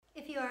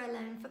you are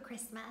alone for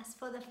Christmas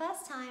for the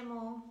first time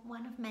or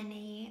one of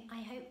many,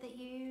 I hope that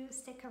you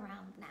stick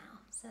around now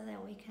so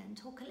that we can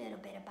talk a little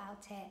bit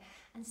about it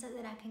and so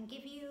that I can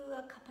give you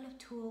a couple of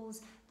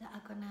tools that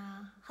are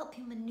gonna help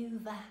you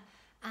maneuver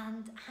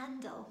and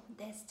handle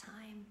this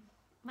time.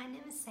 My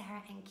name is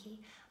Sarah Enke.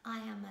 I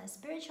am a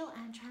spiritual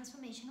and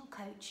transformational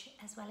coach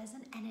as well as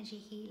an energy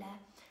healer,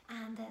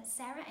 and at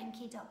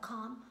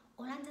sarahenke.com,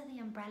 all under the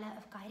umbrella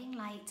of Guiding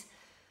Light,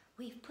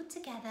 we've put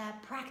together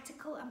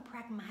practical and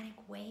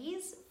pragmatic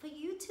ways for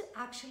you to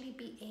actually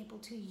be able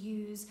to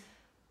use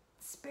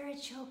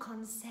spiritual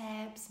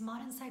concepts,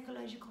 modern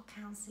psychological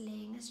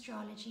counseling,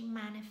 astrology,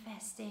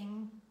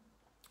 manifesting,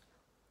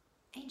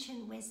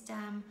 ancient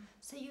wisdom,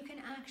 so you can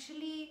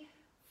actually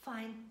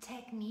find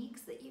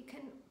techniques that you can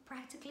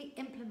practically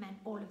implement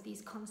all of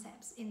these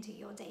concepts into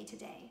your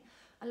day-to-day.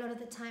 A lot of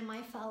the time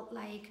I felt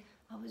like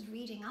I was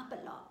reading up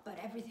a lot, but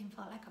everything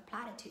felt like a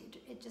platitude.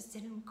 It just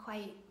didn't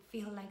quite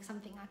feel like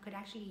something I could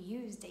actually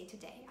use day to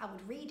day. I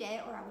would read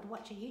it or I would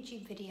watch a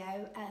YouTube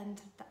video,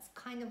 and that's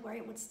kind of where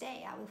it would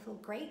stay. I would feel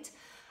great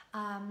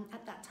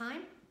at that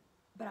time,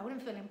 but I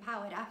wouldn't feel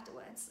empowered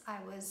afterwards. I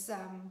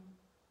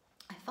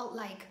felt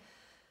like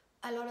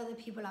a lot of the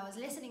people I was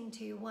listening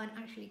to weren't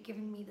actually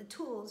giving me the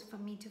tools for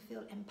me to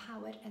feel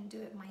empowered and do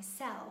it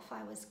myself.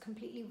 I was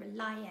completely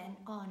reliant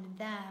on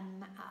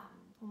them,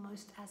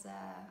 almost as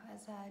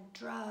a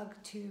drug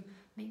to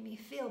make me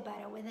feel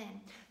better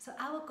within. So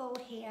our goal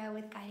here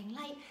with Guiding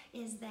Light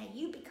is that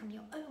you become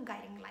your own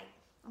guiding light.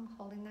 I'm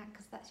holding that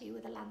because that's you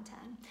with a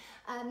lantern.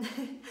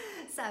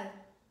 So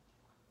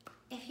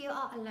if you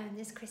are alone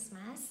this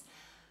Christmas,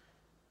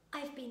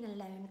 I've been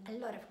alone a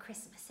lot of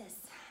Christmases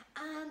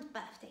and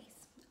birthdays.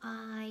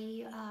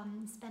 I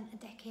spent a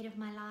decade of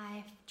my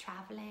life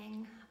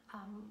traveling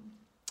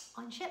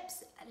on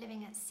ships,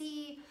 living at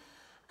sea,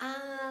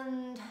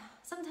 and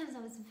sometimes I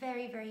was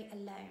very, very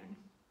alone.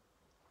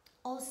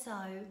 Also,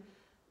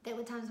 there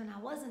were times when I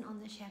wasn't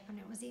on the ship and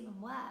it was even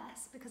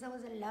worse because I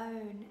was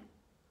alone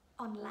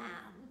on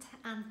land,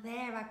 and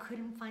there I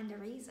couldn't find a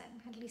reason.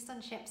 At least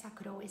on ships I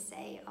could always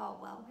say, oh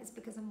well, it's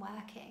because I'm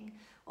working,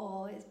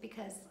 or it's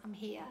because I'm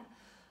here.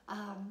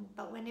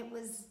 But when it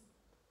was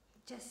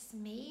just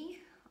me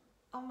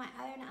on my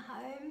own at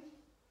home,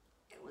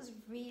 it was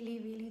really,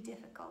 really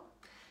difficult.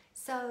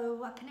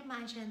 So I can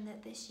imagine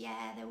that this year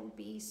there will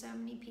be so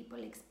many people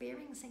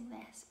experiencing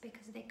this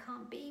because they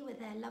can't be with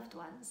their loved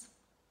ones.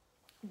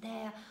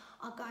 There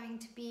are going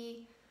to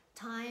be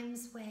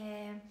times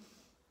where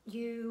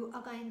you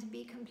are going to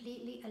be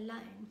completely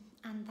alone,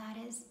 and that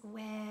is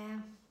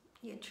where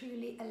you're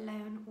truly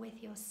alone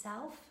with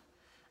yourself.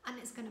 And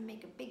it's going to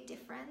make a big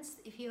difference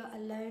if you're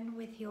alone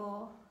with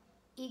your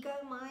ego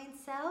mind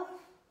self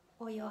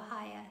or your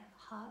higher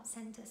heart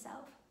center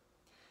self.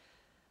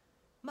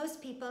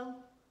 Most people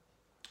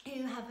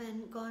who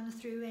haven't gone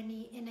through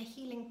any inner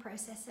healing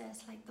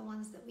processes like the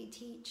ones that we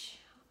teach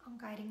on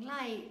Guiding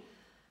Light,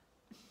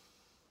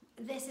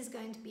 this is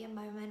going to be a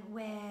moment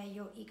where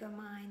your ego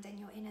mind and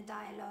your inner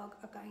dialogue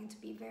are going to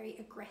be very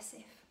aggressive.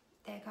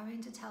 They're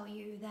going to tell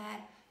you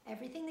that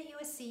everything that you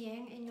are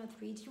seeing in your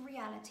 3D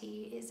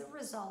reality is a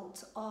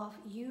result of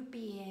you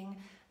being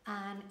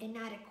an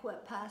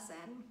inadequate person.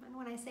 And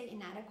when I say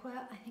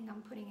inadequate, I think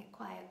I'm putting it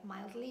quite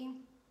mildly.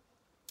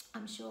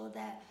 I'm sure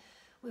that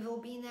we've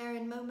all been there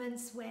in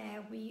moments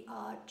where we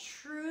are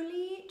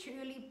truly,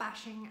 truly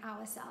bashing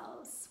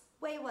ourselves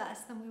way worse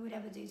than we would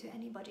ever do to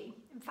anybody.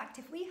 In fact,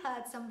 if we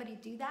heard somebody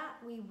do that,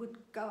 we would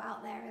go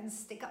out there and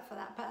stick up for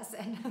that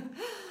person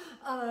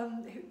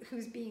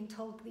who's being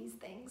told these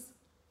things.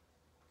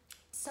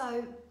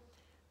 So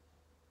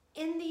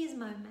in these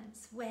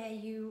moments where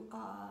you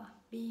are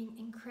being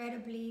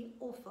incredibly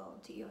awful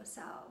to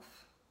yourself,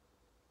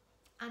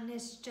 and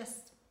this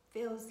just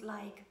feels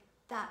like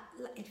that,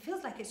 it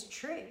feels like it's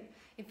true.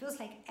 It feels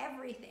like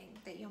everything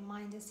that your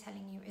mind is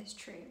telling you is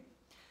true.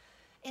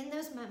 In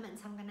those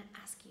moments, I'm going to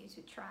ask you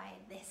to try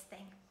this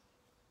thing.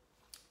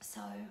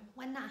 So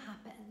when that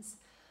happens,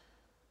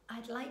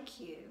 I'd like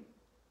you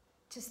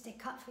to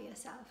stick up for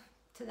yourself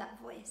to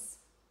that voice.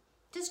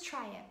 Just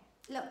try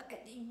it. Look,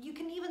 you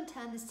can even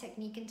turn this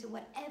technique into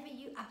whatever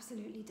you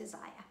absolutely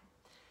desire.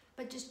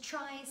 But just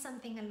try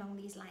something along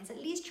these lines. At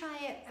least try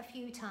it a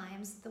few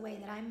times the way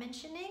that I'm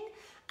mentioning,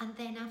 and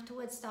then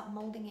afterwards start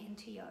molding it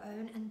into your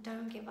own, and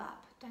don't give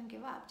up. Don't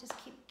give up. Just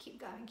keep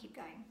going, keep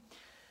going.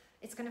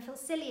 It's going to feel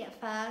silly at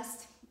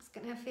first. It's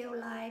going to feel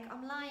like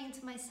I'm lying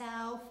to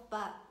myself,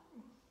 but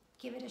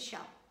give it a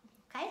shot,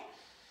 okay?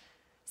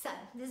 So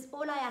this is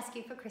all I ask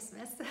you for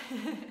Christmas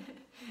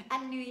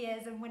and New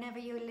Year's, and whenever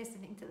you're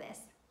listening to this.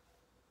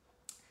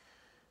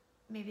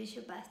 Maybe it's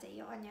your birthday,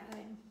 you're on your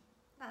own.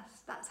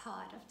 That's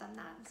hard, I've done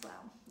that as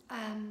well.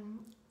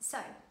 So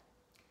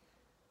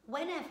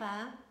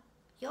whenever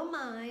your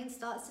mind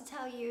starts to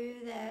tell you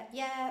that,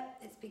 yeah,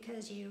 it's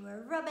because you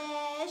were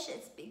rubbish,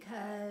 it's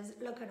because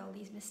look at all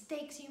these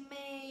mistakes you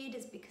made,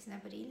 it's because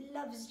nobody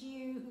loves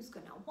you, who's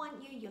gonna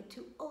want you, you're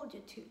too old,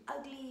 you're too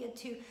ugly, you're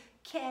too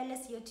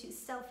careless, you're too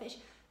selfish,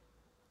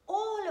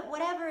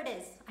 whatever it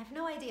is. I have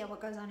no idea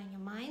what goes on in your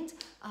mind,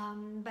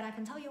 but I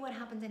can tell you what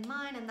happened in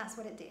mine, and that's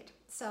what it did.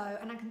 So,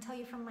 and I can tell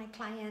you from my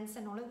clients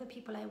and all of the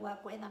people I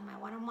work with on my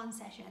one-on-one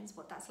sessions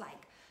what that's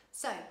like.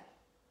 So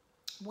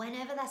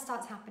whenever that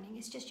starts happening,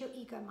 it's just your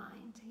ego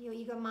mind. Your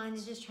ego mind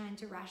is just trying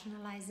to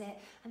rationalize it,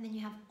 and then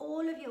you have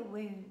all of your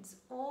wounds,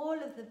 all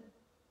of the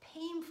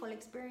painful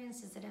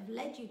experiences that have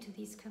led you to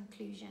these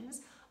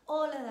conclusions.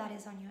 All of that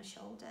is on your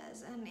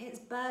shoulders, and it's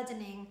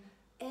burdening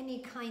any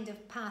kind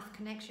of path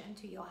connection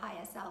to your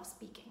higher self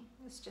speaking.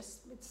 It's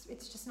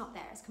just not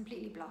there. It's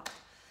completely blocked.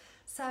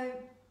 So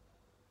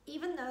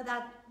even though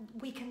that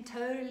we can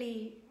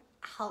totally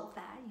help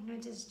that, you know,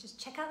 just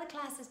check out the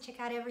classes, check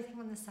out everything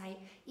on the site.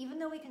 Even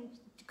though we can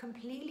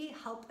completely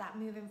help that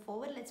moving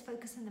forward, let's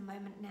focus in the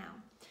moment now.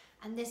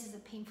 And this is a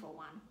painful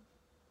one.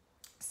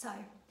 So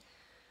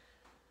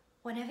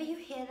whenever you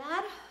hear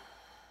that,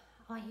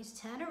 I want you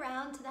to turn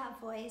around to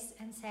that voice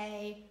and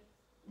say,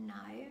 no,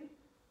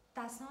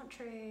 that's not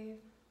true.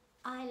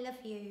 I love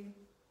you,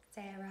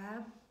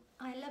 Sarah.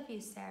 I love you,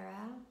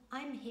 Sarah.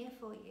 I'm here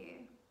for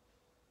you.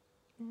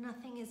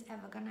 Nothing is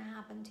ever going to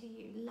happen to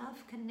you.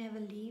 Love can never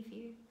leave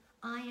you.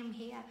 I am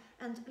here.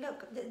 And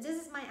look, this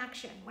is my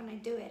action when I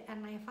do it,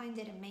 and I find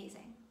it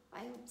amazing.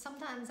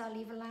 Sometimes I'll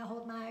even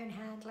hold my own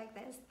hand like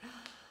this.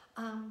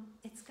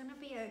 It's going to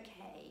be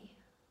okay.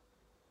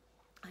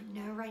 I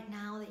know right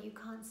now that you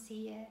can't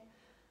see it,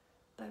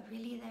 but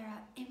really there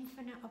are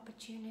infinite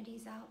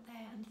opportunities out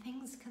there, and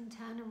things can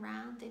turn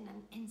around in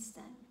an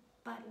instant.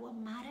 But what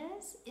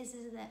matters is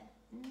that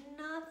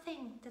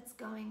nothing that's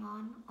going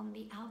on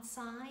the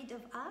outside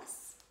of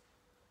us,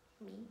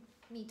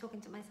 me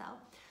talking to myself,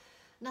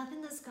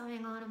 nothing that's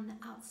going on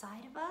the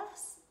outside of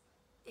us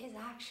is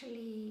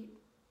actually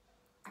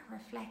a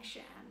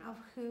reflection of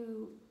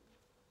who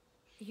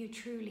you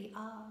truly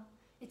are.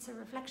 It's a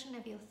reflection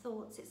of your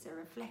thoughts, it's a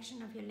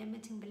reflection of your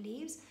limiting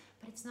beliefs,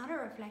 but it's not a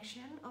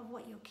reflection of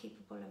what you're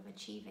capable of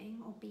achieving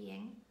or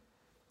being.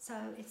 So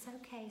it's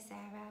okay,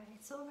 Sarah,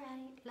 it's all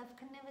right. Love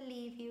can never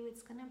leave you.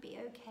 It's gonna be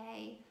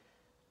okay.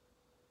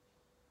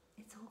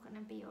 It's all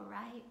gonna be all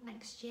right.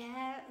 Next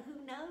year,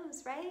 who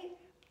knows, right?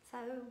 So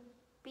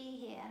be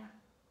here.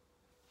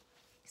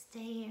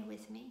 Stay here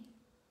with me.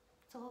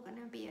 It's all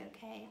gonna be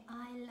okay.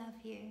 I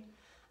love you.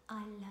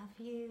 I love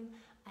you.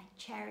 I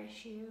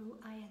cherish you.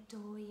 I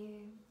adore you.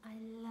 I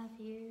love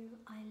you.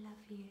 I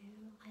love you.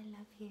 I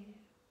love you.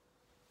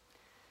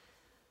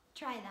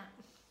 Try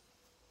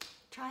that.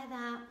 Try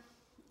that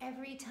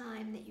every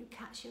time that you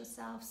catch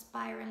yourself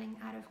spiraling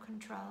out of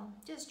control.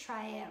 Just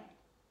try it.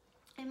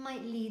 It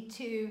might lead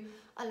to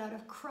a lot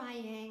of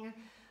crying.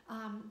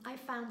 I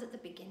found at the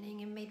beginning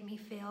it made me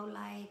feel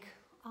like,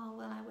 oh,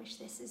 well, I wish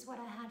this is what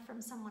I had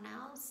from someone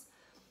else.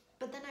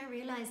 But then I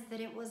realized that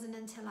it wasn't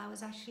until I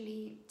was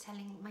actually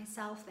telling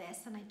myself this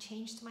and I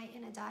changed my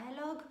inner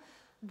dialogue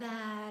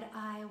that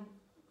I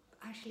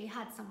actually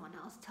had someone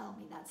else tell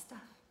me that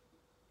stuff.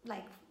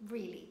 Like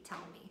really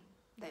tell me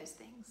those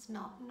things,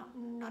 not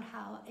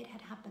how it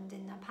had happened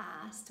in the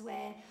past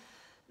where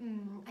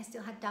I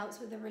still had doubts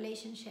with the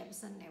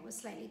relationships and it was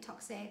slightly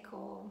toxic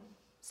or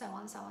so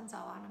on, so on, so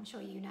on. I'm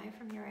sure you know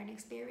from your own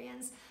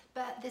experience,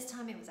 but this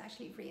time it was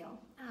actually real,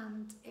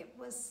 and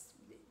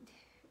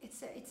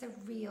it's a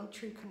real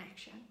true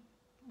connection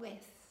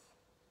with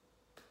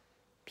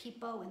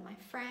people, with my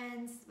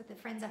friends, with the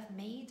friends I've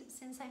made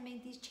since I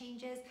made these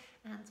changes,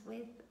 and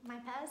with my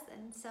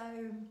person. So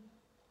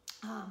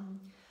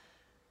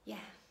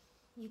yeah,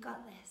 you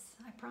got this.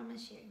 I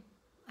promise you.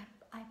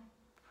 I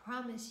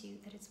promise you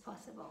that it's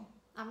possible.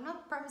 I'm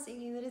not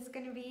promising you that it's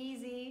going to be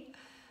easy,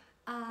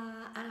 and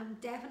I'm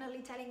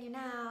definitely telling you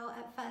now,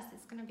 at first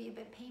it's going to be a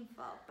bit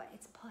painful, but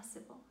it's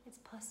possible. It's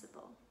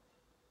possible.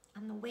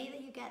 And the way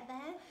that you get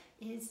there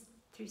is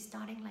through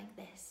starting like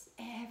this.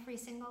 Every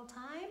single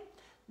time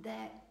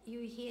that you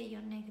hear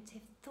your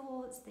negative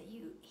thoughts, that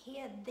you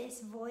hear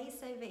this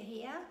voice over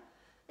here,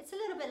 it's a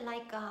little bit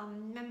like,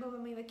 remember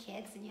when we were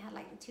kids and you had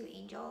like the two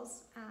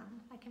angels,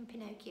 like in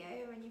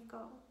Pinocchio, and you've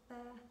got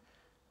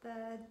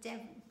the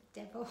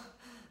devil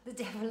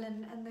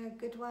and the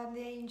good one,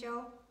 the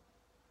angel.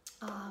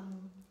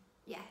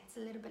 Yeah, it's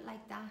a little bit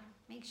like that.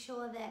 Make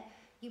sure that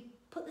you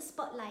put the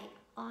spotlight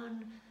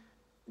on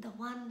the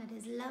one that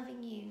is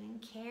loving you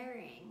and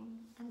caring,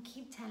 and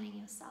keep telling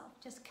yourself,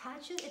 just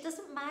catch it. It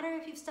doesn't matter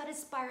if you've started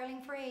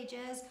spiraling for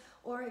ages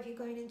or if you're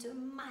going into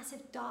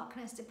massive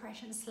darkness,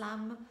 depression,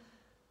 slum.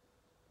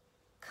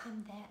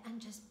 Come there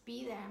and just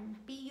be there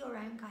and be your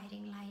own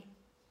guiding light.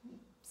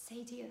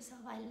 Say to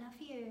yourself, I love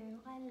you.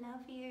 I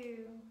love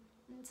you.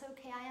 It's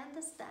okay. I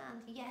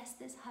understand. Yes,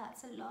 this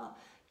hurts a lot.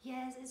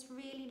 Yes, it's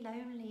really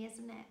lonely,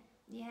 isn't it?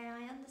 Yeah,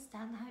 I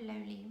understand how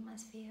lonely you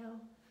must feel.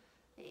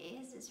 It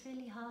is. It's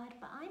really hard,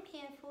 but I'm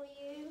here for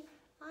you.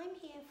 I'm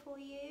here for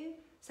you.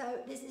 So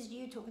this is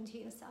you talking to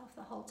yourself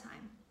the whole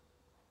time.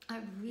 I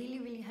really,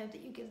 really hope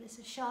that you give this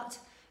a shot.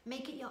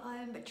 Make it your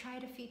own, but try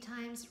it a few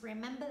times.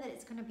 Remember that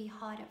it's going to be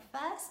hard at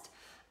first,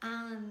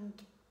 and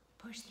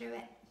push through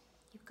it.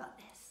 You've got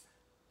this.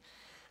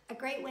 A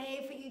great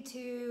way for you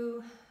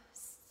to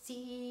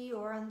see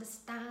or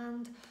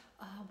understand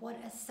what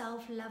a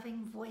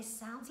self-loving voice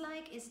sounds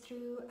like is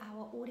through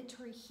our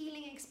auditory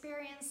healing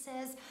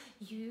experiences.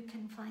 You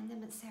can find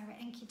them at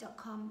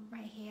sarahenke.com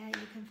right here.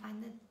 You can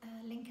find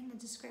the link in the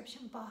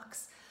description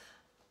box.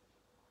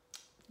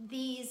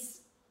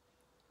 These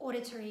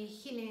auditory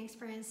healing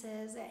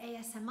experiences,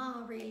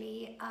 ASMR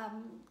really,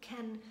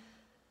 can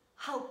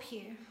help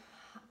you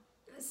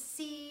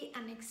see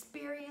and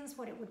experience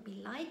what it would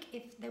be like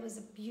if there was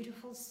a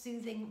beautiful,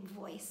 soothing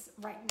voice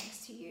right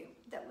next to you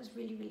that was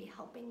really, really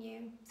helping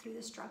you through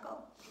the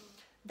struggle.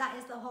 That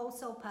is the whole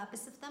sole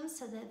purpose of them,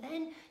 so that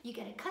then you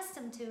get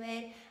accustomed to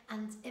it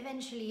and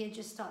eventually it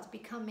just starts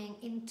becoming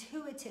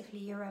intuitively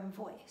your own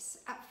voice.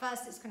 At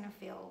first it's going to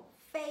feel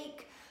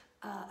fake.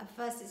 At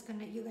first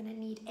you're going to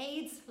need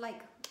aids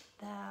like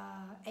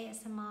the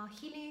ASMR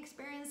healing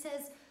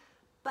experiences.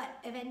 But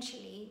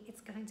eventually it's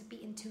going to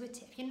be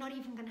intuitive. You're not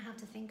even going to have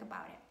to think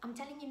about it. I'm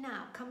telling you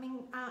now,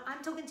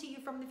 I'm talking to you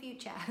from the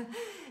future.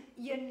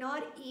 You're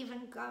not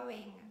even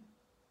going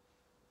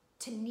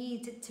to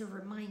need to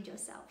remind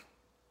yourself.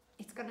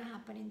 It's going to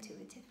happen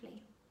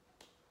intuitively.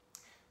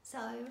 So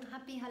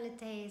happy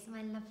holidays,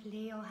 my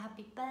lovely, or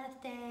happy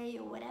birthday,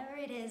 or whatever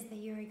it is that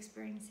you're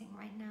experiencing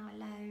right now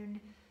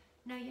alone.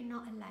 No, you're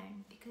not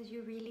alone, because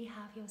you really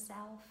have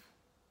yourself.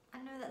 I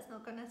know that's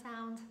not going to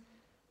sound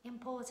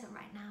important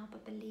right now,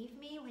 but believe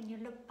me, when you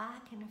look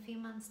back in a few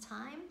months'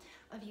 time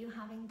of you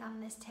having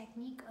done this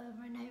technique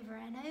over and over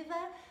and over,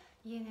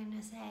 you're gonna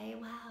say,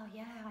 wow,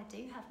 yeah, I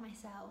do have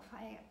myself.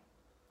 I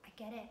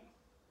get it.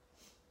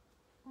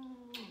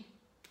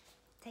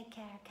 Take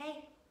care,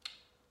 okay?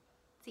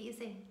 See you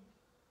soon.